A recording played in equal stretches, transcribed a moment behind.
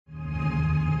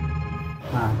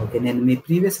Okay. నేను మీ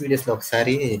previous వీడియోస్లో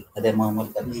ఒకసారి అదే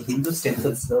మామూలుగా ఈ హిందూ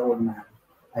టెంపుల్స్లో ఉన్న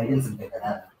ఐడియల్స్ ఉంటాయి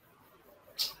కదా,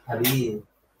 అవి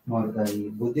మామూలుగా ఈ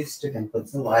బుద్ధిస్ట్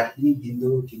టెంపుల్స్ వాటిని హిందూ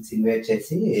కింగ్స్ ఇన్వైట్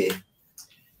చేసి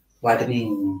వాటిని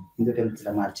హిందూ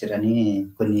టెంపుల్స్లో మార్చారని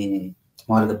కొన్ని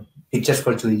మామూలుగా పిక్చర్స్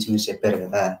కూడా చూపించి మీరు చెప్పారు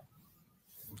కదా.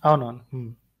 అవునవును.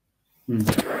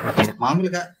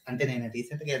 మామూలుగా అంటే నేను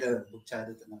రీసెంట్గా ఏదో బుక్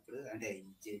చదువుతున్నప్పుడు, అంటే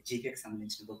జీకేకి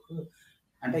సంబంధించిన బుక్,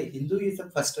 అంటే హిందూయిజం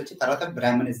ఫస్ట్ వచ్చి తర్వాత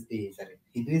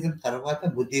హిందూయిజం తర్వాత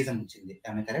బుద్ధిజం వచ్చింది.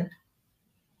 కరెక్ట్?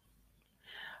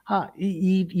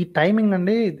 ఈ టైమింగ్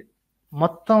అండి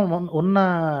మొత్తం ఉన్న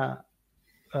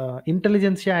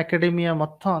ఇంటెలిజెన్షియా అకాడమియా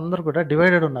మొత్తం అందరూ కూడా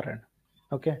డివైడెడ్ ఉన్నారండి.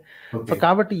 ఓకే. సో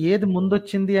కాబట్టి ఏది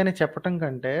ముందొచ్చింది అని చెప్పటం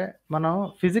కంటే మనం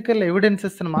ఫిజికల్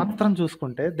ఎవిడెన్సెస్ మాత్రం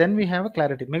చూసుకుంటే then we have a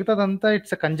clarity. మిగతాదంతా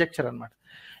ఇట్స్ అ కంజెక్చర్ అనమాట.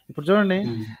 ఇప్పుడు చూడండి,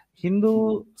 హిందూ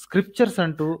స్క్రిప్చర్స్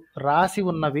అంటూ రాసి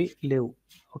ఉన్నవి లేవు.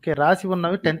 ఓకే, రాసి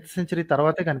ఉన్నవి 10th సెంచరీ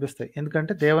తర్వాతే కనిపిస్తాయి.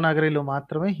 ఎందుకంటే దేవనాగరిలో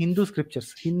మాత్రమే హిందూ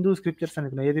స్క్రిప్చర్స్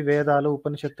అనుకున్నాయి. ఏది వేదాలు,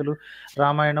 ఉపనిషత్తులు,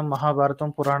 రామాయణం, మహాభారతం,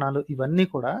 పురాణాలు ఇవన్నీ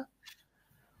కూడా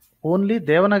ఓన్లీ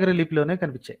దేవనాగరి లిపిలోనే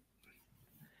కనిపించాయి.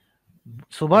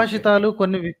 సుభాషితాలు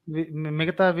కొన్ని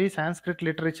మిగతావి సాంస్క్రిట్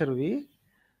లిటరేచర్వి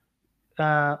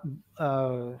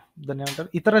దాన్ని ఏమంటారు,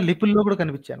 ఇతర లిపుల్లో కూడా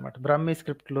కనిపించాయి అనమాట. బ్రాహ్మీ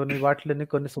స్క్రిప్ట్లోని వాటిలోని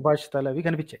కొన్ని సుభాషితాలు అవి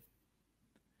కనిపించాయి.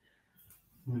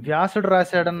 వ్యాసుడు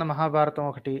రాశాడన్న మహాభారతం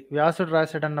ఒకటి, వ్యాసుడు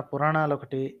రాశాడన్న పురాణాలు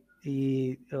ఒకటి, ఈ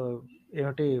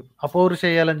ఏమిటి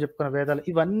అపౌరుషేయాలని చెప్పుకున్న వేదాలు,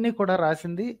 ఇవన్నీ కూడా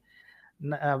రాసింది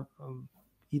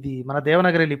ఇది మన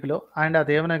దేవనాగరి లిపిలో. అండ్ ఆ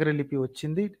దేవనాగరి లిపి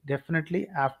వచ్చింది డెఫినెట్లీ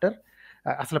ఆఫ్టర్,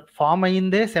 అసలు ఫామ్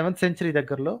అయ్యిందే 7th సెంచరీ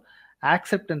దగ్గరలో.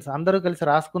 యాక్సెప్టెన్స్, అందరూ కలిసి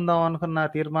రాసుకుందాం అనుకున్న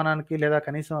తీర్మానానికి లేదా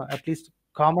కనీసం అట్లీస్ట్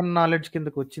కామన్ నాలెడ్జ్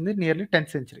కిందకు వచ్చింది నియర్లీ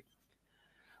 10th సెంచరీ.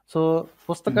 సో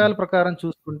పుస్తకాల ప్రకారం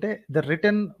చూసుకుంటే the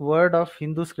return word of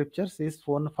Hindu scriptures is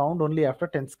found only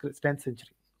after 10th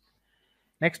century.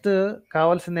 Next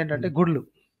కావాల్సింది ఏంటంటే గుళ్ళు.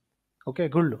 ఓకే,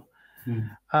 గుళ్ళు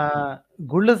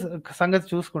సంగతి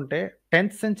చూసుకుంటే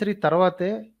 10th సెంచరీ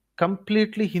తర్వాతే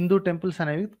కంప్లీట్లీ హిందూ టెంపుల్స్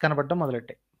అనేవి కనబడడం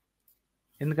మొదలెట్టాయి.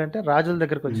 ఎందుకంటే రాజుల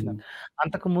దగ్గరకు వచ్చిన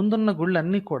అంతకు ముందున్న గుళ్ళు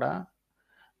అన్నీ కూడా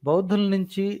బౌద్ధుల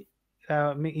నుంచి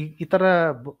ఇతర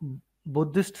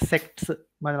బుద్ధిస్ట్ సెక్ట్స్,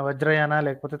 మన వజ్రయాన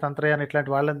లేకపోతే తంత్రయాన ఇట్లాంటి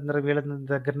వీళ్ళ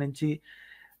దగ్గర నుంచి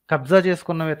కబ్జా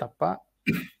చేసుకున్నవే తప్ప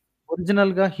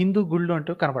ఒరిజినల్గా హిందూ గుళ్ళు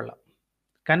అంటూ కనబడలా.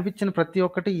 కనిపించిన ప్రతి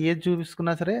ఒక్కటి ఏది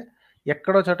చూపించుకున్నా సరే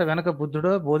ఎక్కడో చోట వెనక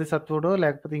బుద్ధుడో, బోధిసత్వుడో,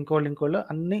 లేకపోతే ఇంకోళ్ళు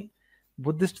అన్ని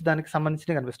బుద్ధిస్ట్ దానికి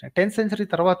సంబంధించినవి కనిపిస్తున్నాయి. 10th సెంచరీ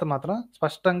తర్వాత మాత్రం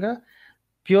స్పష్టంగా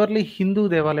ప్యూర్లీ హిందూ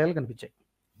దేవాలయాలు కనిపించాయి.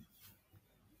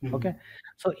 ఓకే,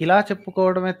 సో ఇలా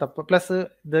చెప్పుకోవడమే తప్ప, plus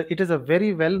it is a very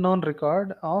well known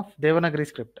record of Devanagari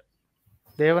script.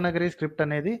 Devanagari script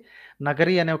అనేది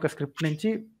నగరి అనే ఒక స్క్రిప్ట్ నుంచి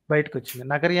బయటకు వచ్చింది.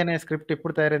 నగరి అనే స్క్రిప్ట్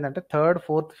ఎప్పుడు తయారైందంటే 3rd,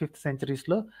 4th, 5th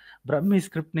సెంచరీస్లో Brahmi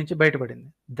script నుంచి బయటపడింది.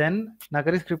 Then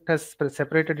Nagari script has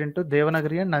separated into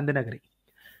Devanagari and Nandinagari.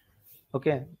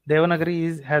 Okay, Devanagari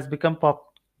has become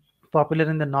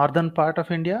popular in the northern part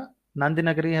of India.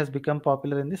 Nandinagari has become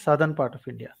popular in the southern part of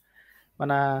India.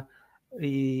 మన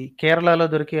ఈ కేరళలో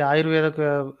దొరికే ఆయుర్వేద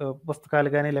పుస్తకాలు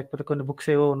కానీ లేకపోతే కొన్ని బుక్స్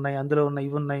ఏవో ఉన్నాయి, అందులో ఉన్నాయి,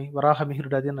 ఇవి ఉన్నాయి,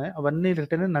 వరాహమిహిరుడు అది ఉన్నాయి, అవన్నీ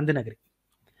return in Nandinagari.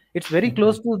 It's very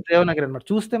close to Devanagari అనమాట.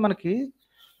 చూస్తే మనకి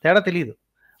తేడా తెలియదు,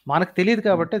 మనకు తెలియదు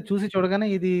కాబట్టి చూసి చూడగానే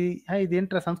ఇది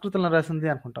ఏంట్రా సంస్కృతంలో రాసింది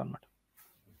అనుకుంటాం అనమాట.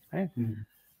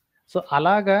 సో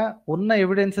అలాగా ఉన్న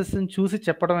ఎవిడెన్సెస్ చూసి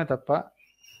చెప్పడమే తప్ప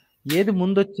ఏది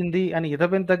ముందొచ్చింది అని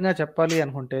ఇదబెంతంగా చెప్పాలి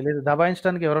అనుకుంటే, లేదా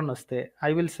దబాయించడానికి ఎవరన్నా వస్తే I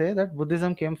will say that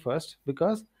Buddhism came first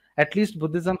because at least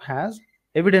Buddhism has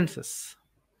evidences.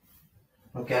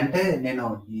 Okay, అంటే నేను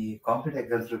ఈ కాంపిటేటివ్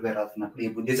ఎగ్జామ్స్ ప్రిపేర్ అవుతున్నప్పుడు ఈ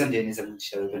బుద్ధిజం, జైనిజం గురించి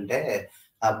చదువుతుంటే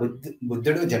ఆ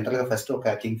బుద్ధుడు జనరల్ గా ఫస్ట్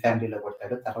ఒక కింగ్ ఫ్యామిలీలో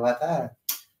పుడతాడు. తర్వాత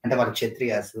అంటే వాళ్ళ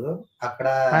క్షత్రియాస్, అక్కడ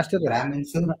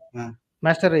బ్రాహ్మిన్స్.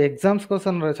 మాస్టర్ ఎగ్జామ్స్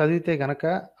కోసం చదివితే గనక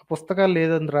పుస్తకాలు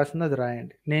ఏదని రాసిందో అది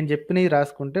రాయండి. నేను చెప్పినవి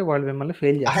రాసుకుంటే వాళ్ళు మిమ్మల్ని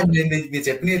ఫెయిల్ చేస్తారు. మీరు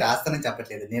చెప్పినవి రాస్తానని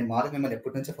చెప్పట్లేదు, నేను మామూలుగా మిమ్మల్ని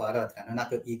ఎప్పటి నుంచో ఫాలో అవుతాను.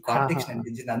 నాకు ఈ కాంట్రడిక్షన్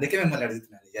అనిపించింది, అందుకే మిమ్మల్ని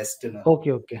అడుగుతున్నాను. Just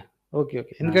okay okay okay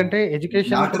okay ఎందుకంటే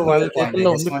ఎడ్యుకేషన్ ఇప్పుడు వాళ్ళ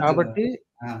చేతుల్లో ఉంది కాబట్టి.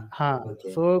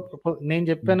 సో నేను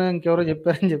చెప్పాను ఇంకెవరో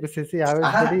చెప్పారని చెప్పేసి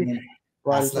ఆవేశపడి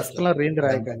వాళ్ళ పుస్తకంలో రేంజ్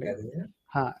రాయకండి.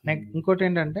 ఇంకోటి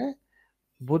ఏంటంటే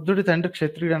బుద్ధుడి తండ్రి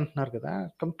క్షత్రియుడు అంటున్నారు కదా,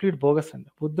 కంప్లీట్ బోగస్ అండి.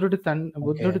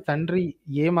 బుద్ధుడి తండ్రి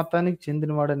ఏ మతానికి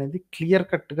చెందినవాడు అనేది క్లియర్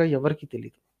కట్ గా ఎవరికి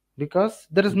తెలియదు. Because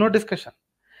there is no discussion.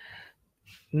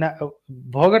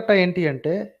 భోగట్ట ఏంటి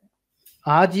అంటే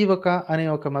ఆజీవక అనే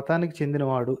ఒక మతానికి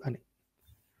చెందినవాడు అని.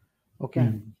 ఓకే,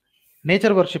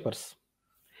 నేచర్ వర్షిపర్స్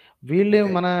వీళ్ళు.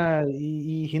 మన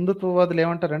ఈ హిందుత్వవాదులు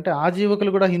ఏమంటారంటే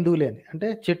ఆజీవకులు కూడా హిందువులే అని. అంటే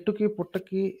చెట్టుకి,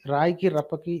 పుట్టకి, రాయికి,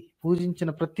 రప్పకి పూజించిన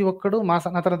ప్రతి ఒక్కడు మా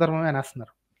సనాతన ధర్మమే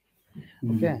అనేస్తున్నారు.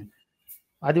 ఓకే,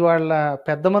 అది వాళ్ళ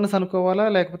పెద్ద మనసు అనుకోవాలా,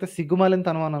 లేకపోతే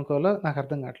సిగ్గుమాలినతనం అని అనుకోవాలా నాకు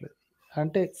అర్థం కావట్లేదు.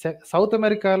 అంటే సౌత్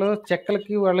అమెరికాలో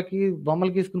చెక్కలకి వాళ్ళకి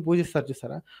బొమ్మలు గీసుకుని పూజిస్తారు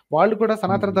చూసారా, వాళ్ళు కూడా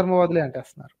సనాతన ధర్మవాదులే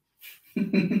అంటేస్తున్నారు.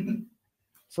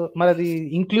 సో మరి అది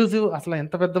ఇంక్లూజివ్, అసలు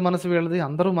ఎంత పెద్ద మనసు వీళ్ళది,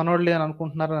 అందరూ మనోళ్ళే అని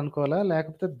అనుకుంటున్నారు అనుకోవాలా,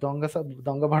 లేకపోతే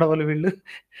దొంగ బడవలు వీళ్ళు,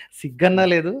 సిగ్గన్నా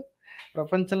లేదు,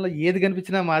 ప్రపంచంలో ఏది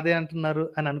కనిపించినా మాదే అంటున్నారు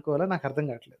అని అనుకోవాలా, నాకు అర్థం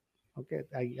కావట్లేదు. Okay,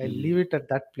 I leave it at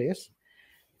that place.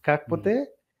 కాకపోతే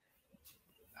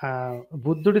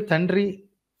బుద్ధుడి తండ్రి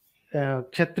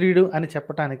క్షత్రియుడు అని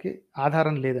చెప్పడానికి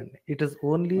ఆధారం లేదండి. It is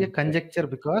only a conjecture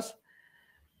because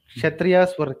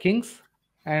Kshatriyas were Kings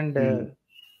and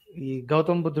ఈ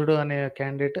గౌతమ్ బుద్ధుడు అనే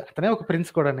క్యాండిడేట్ అతనే ఒక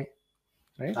ప్రిన్స్ కూడా,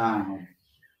 రైట్?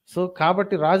 సో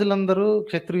కాబట్టి రాజులందరూ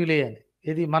క్షత్రియులే అని,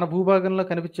 ఇది మన భూభాగంలో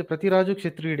కనిపించే ప్రతి రాజు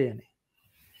క్షత్రియుడే అని.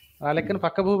 ఆ లెక్కన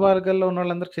పక్క భూభాగాల్లో ఉన్న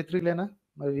వాళ్ళందరూ క్షత్రియులేనా?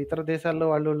 మరి ఇతర దేశాల్లో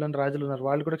వాళ్ళు రాజులు ఉన్నారు,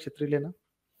 వాళ్ళు కూడా క్షత్రియులేనా?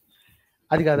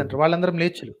 అది కాదంటారు, వాళ్ళందరూ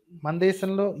మ్లేచ్చులు. మన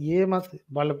దేశంలో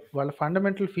వాళ్ళ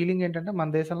ఫండమెంటల్ ఫీలింగ్ ఏంటంటే మన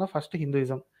దేశంలో ఫస్ట్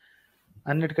హిందూయిజం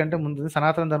అన్నిటికంటే ముందు,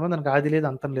 సనాతన ధర్మం దానికి ఆది లేదు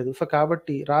అంతం లేదు. సో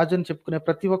కాబట్టి రాజు అని చెప్పుకునే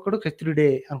ప్రతి ఒక్కడు క్షత్రియుడే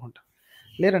అనుకుంటా.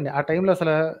 లేరండి, ఆ టైంలో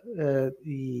అసలు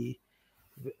ఈ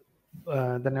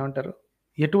దాన్ని ఏమంటారు,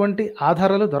 ఎటువంటి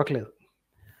ఆధారాలు దొరకలేదు.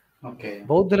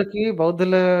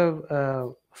 బౌద్ధుల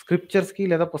స్క్రిప్చర్స్కి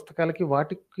లేదా పుస్తకాలకి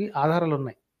వాటికి ఆధారాలు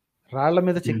ఉన్నాయి, రాళ్ల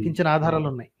మీద చెక్కించిన ఆధారాలు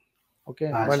ఉన్నాయి. ఓకే,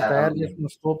 వాళ్ళు తయారు చేసిన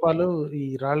స్తూపాలు, ఈ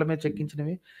రాళ్ల మీద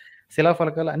చెక్కించినవి,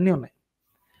 శిలాఫలకాలు అన్నీ ఉన్నాయి.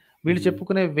 వీళ్ళు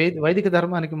చెప్పుకునే వైదిక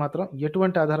ధర్మానికి మాత్రం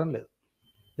ఎటువంటి ఆధారం లేదు.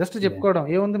 జస్ట్ చెప్పుకోవడం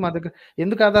ఏముంది మా దగ్గర,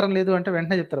 ఎందుకు ఆధారం లేదు అంటే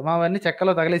వెంటనే చెప్తారు, మా అవన్నీ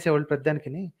చెక్కలో తగలేసేవాళ్ళు పెద్దానికి,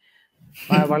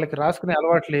 వాళ్ళకి రాసుకునే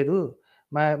అలవాటు లేదు,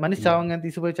 మనిషి చావంగానే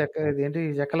తీసిపోయి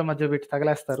చెక్కల మధ్య పెట్టి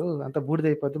తగలేస్తారు, అంత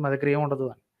బూడిదైపోద్ది, మా దగ్గర ఏముండదు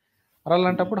అని.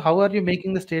 అలాంటప్పుడు how are you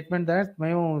making the statement that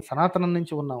మేము సనాతనం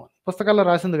నుంచి ఉన్నాము? పుస్తకాల్లో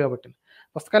రాసింది కాబట్టి.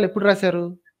 పుస్తకాలు ఎప్పుడు రాశారు,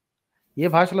 ఏ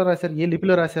భాషలో రాశారు, ఏ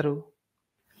లిపిలో రాశారు?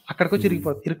 అక్కడికి వచ్చి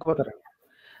ఇరుక్కుపోతారు.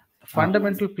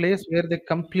 Fundamental place where they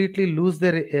completely lose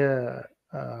their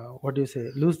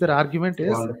argument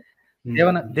is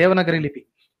Devanagari లిపి.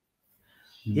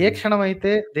 ఏ క్షణం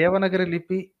అయితే దేవనగరి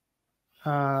లిపి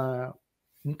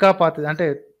ఇంకా పాతది అంటే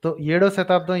 7వ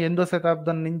శతాబ్దం 8వ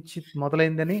శతాబ్దం నుంచి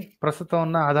మొదలైందని ప్రస్తుతం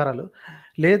ఉన్న ఆధారాలు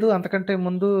లేదు, అంతకంటే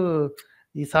ముందు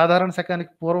ఈ సాధారణ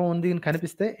శకానికి పూర్వం ఉంది అని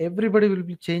కనిపిస్తే everybody will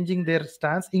be changing there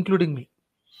stance including మీ.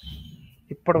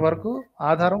 ఇప్పటి వరకు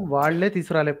ఆధారం వాళ్లే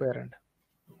తీసుకురాలేకపోయారండి,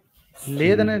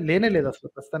 లేనే లేదు అసలు,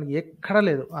 ప్రస్తుతానికి ఎక్కడా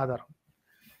లేదు ఆధారం.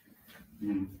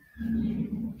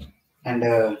 అండ్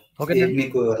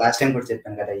మీకు లాస్ట్ టైం కూడా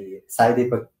చెప్పాను కదా ఈ సాయి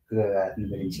దీపక్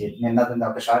గురించి, నిన్న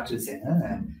ఒక షార్ట్ చూసాను.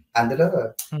 అందులో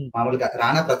మామూలుగా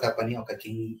రాణా ప్రతాప్ అని ఒక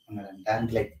కింగ్ ఉన్నాడంట,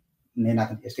 అంటే లైక్ నేను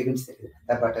అతని హిస్టరీ గురించి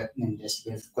తెలియదు, బట్ నేను జస్ట్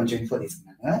కొంచెం ఇన్ఫో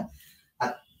తీసుకున్నాను.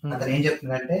 అతను ఏం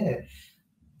చెప్తున్నాడంటే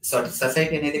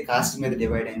సొసైటీ అనేది కాస్ట్ మీద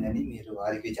డివైడ్ అయిందని మీరు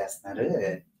ఆర్గ్యూ చేస్తున్నారు,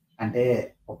 అంటే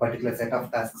ఒక particular set of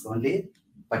tasks only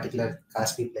particular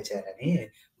cost people చేయాలని.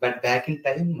 But back in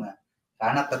time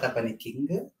Rana Pratap అనే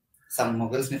కింగ్ సమ్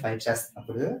మొఘల్స్ ని ఫైట్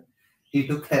చేస్తున్నప్పుడు he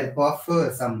took help of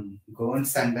some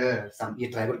goans and some ఈ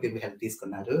ట్రైబల్ పీపుల్ హెల్ప్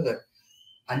తీసుకున్నారు.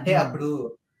 అంటే అప్పుడు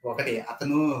ఒకటి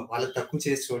అతను వాళ్ళకి తక్కువ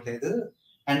చేసి చూడలేదు,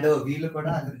 అండ్ వీళ్ళు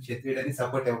కూడా అతను క్షత్రియుడని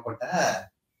సపోర్ట్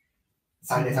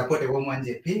ఇవ్వము అని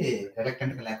చెప్పి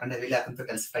రిలక్టెంట్ గా లేకుండా వీళ్ళు అతనితో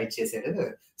కలిసి ఫైట్ చేశాడు.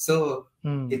 సో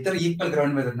ఇద్దరు ఈక్వల్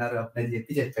గ్రౌండ్ మీద ఉన్నారు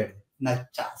అని చెప్పాడు. నాకు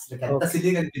అసలు ఎంత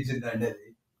సిల్లీగా అనిపించింది అండి అది.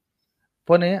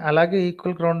 పోనీ అలాగే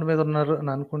ఈక్వల్ గ్రౌండ్ మీద ఉన్నారు అని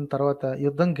అనుకున్న తర్వాత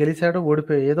యుద్ధం గెలిచాడు,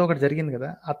 ఓడిపోయాడు, ఏదో ఒకటి జరిగింది కదా,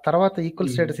 ఆ తర్వాత ఈక్వల్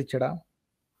స్టేటస్ ఇచ్చాడా?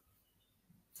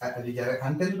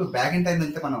 అంటే బ్యాక్ ఇన్ టైం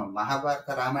అంటే మనం మహాభారత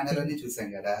రామాయణంలోనే చూసాం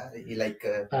కదా, లైక్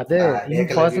అదే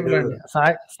ఇంపాసిబుల్ అండి.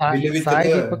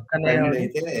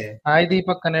 సాయి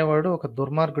దీపక్ అనేవాడు ఒక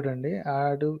దుర్మార్గుడు అండి.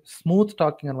 ఆడు స్మూత్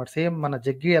టాకింగ్ అనమాట, సేమ్ మన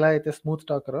జగ్గి ఎలా అయితే స్మూత్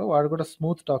టాకరో వాడు కూడా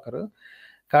స్మూత్ టాకర్.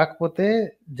 కాకపోతే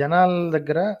జనాల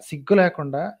దగ్గర సిగ్గు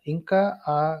లేకుండా ఇంకా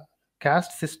ఆ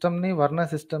క్యాస్ట్ సిస్టమ్ని, వర్ణ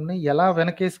సిస్టమ్ని ఎలా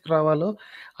వెనకేసుకురావాలో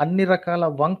అన్ని రకాల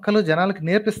వంకలు జనాలకి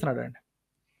నేర్పిస్తున్నాడు అనమాట.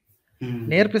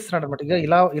 ఇక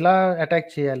ఇలా అటాక్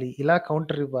చేయాలి, ఇలా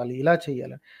కౌంటర్ ఇవ్వాలి, ఇలా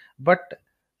చేయాలి. But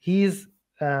he's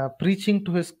preaching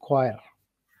to his square.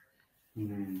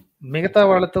 మిగతా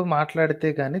వాళ్ళతో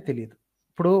మాట్లాడితే కానీ తెలియదు.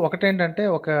 ఇప్పుడు ఒకటేంటంటే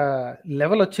ఒక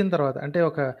లెవెల్ వచ్చిన తర్వాత, అంటే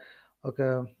ఒక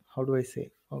హౌ డు ఐ సే,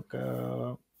 ఒక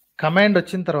కమాండ్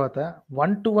వచ్చిన తర్వాత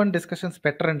 1-to-1 డిస్కషన్స్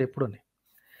పెట్టరండి ఎప్పుడు.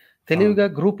 తెలివిగా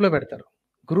గ్రూప్లో పెడతారు.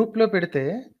 గ్రూప్లో పెడితే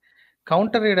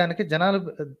కౌంటర్ వేయడానికి జనాలు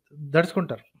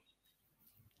దడుచుకుంటారు,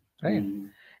 రైట్?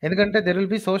 ఎందుకంటే there will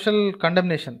be social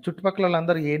condemnation. చుట్టుపక్కల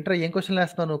వాళ్ళందరూ ఏంట్రా ఏం క్వశ్చన్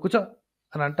వేస్తున్నావు కూర్చో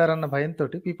అని అంటారన్న భయంతో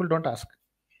people don't ask.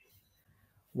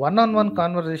 1-on-1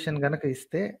 conversation కనుక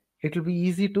ఇస్తే it will be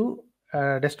easy to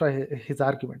destroy his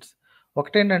arguments.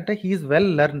 ఒకటేంటంటే హీఈస్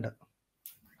వెల్ లెర్న్డ్,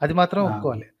 అది మాత్రం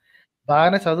ఒప్పుకోవాలి.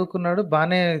 బాగానే చదువుకున్నాడు,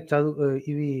 బాగానే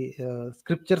ఇవి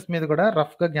స్క్రిప్చర్స్ మీద కూడా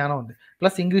రఫ్ గా జ్ఞానం ఉంది,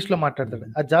 ప్లస్ ఇంగ్లీష్ లో మాట్లాడతాడు.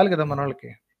 అది చాలు కదా మన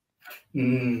వాళ్ళకి.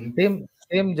 సేమ్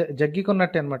సేమ్ జగ్గికి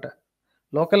ఉన్నట్టే అనమాట.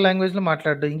 లోకల్ లాంగ్వేజ్ లో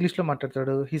మాట్లాడు, ఇంగ్లీష్ లో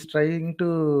మాట్లాడతాడు. He's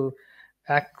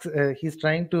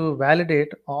trying to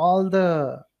validate all the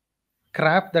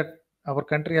crop that our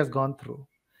country has gone through.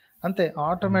 అంతే,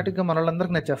 ఆటోమేటిక్ గా మన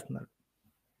వాళ్ళందరికి నచ్చేస్తున్నాడు.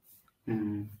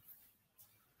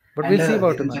 బట్ విల్ సీ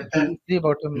అబౌట్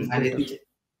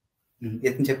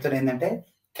ఇతను చెప్తాడు ఏంటంటే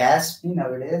క్యాస్ట్ ని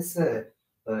నవడేస్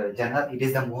it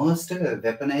is the most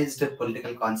weaponised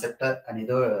political concept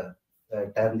అనేదో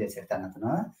టర్మ్ చేశాడు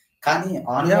అతను. కానీ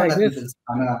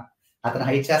అతను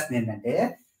హైట్ చేస్తుంది ఏంటంటే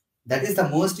that is the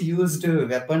most used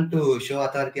weapon to show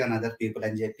authority on other people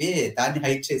అని చెప్పి దాన్ని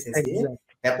హైట్ చేసేసి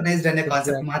వెపనైజ్డ్ అనే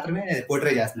కాన్సెప్ట్ మాత్రమే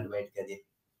పోర్ట్రే చేస్తున్నాడు బయటకి. అది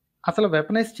అసలు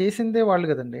వెపనైజ్ చేసిందే వాళ్ళు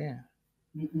కదండి,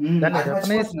 దాన్ని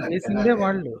వెపనైజ్ చేసిందే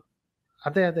వాళ్ళు.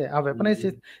 అదే ఆ వెపనైజ్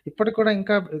చేసి ఇప్పటికి కూడా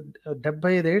ఇంకా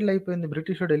 75 ఏళ్ళు అయిపోయింది,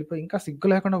 బ్రిటిష్ వాడు వెళ్ళిపోయి ఇంకా సిగ్గు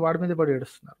లేకుండా వాడి మీద పడి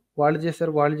ఏడుస్తున్నారు. వాళ్ళు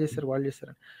చేశారు.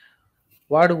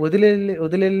 వాడు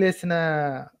వదిలేసిన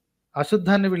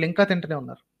అశుద్ధాన్ని వీళ్ళు ఇంకా తింటూనే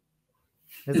ఉన్నారు.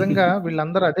 నిజంగా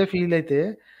వీళ్ళందరూ అదే ఫీల్ అయితే,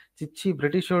 చిచ్చి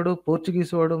బ్రిటిష్ వాడు,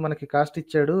 పోర్చుగీస్ వాడు మనకి కాస్ట్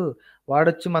ఇచ్చాడు,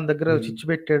 వాడొచ్చి మన దగ్గర చిచ్చు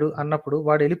పెట్టాడు అన్నప్పుడు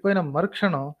వాడు వెళ్ళిపోయిన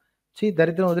మరుక్షణం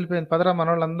దరిద్రం వదిలిపోయింది, పదరా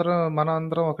మనం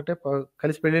అందరం ఒకటే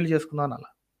కలిసి పెళ్లిళ్ళు చేసుకుందాం అలా.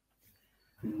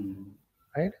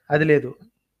 రైట్, అది లేదు.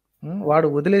 వాడు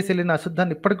వదిలేసి వెళ్ళిన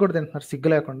అశుద్ధాన్ని ఇప్పటికి కూడా తింటున్నారు సిగ్గు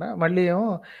లేకుండా. మళ్ళీ ఏమో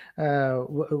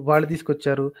వాళ్ళు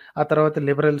తీసుకొచ్చారు, ఆ తర్వాత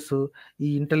లిబరల్స్, ఈ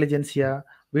ఇంటెలిజెన్సియా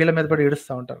వీళ్ళ మీద పడి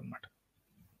ఏడుస్తూ ఉంటారు అనమాట.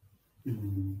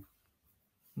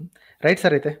 రైట్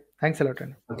సార్, అయితే థ్యాంక్స్ అలాట్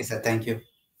అండి. Okay sir, thank you.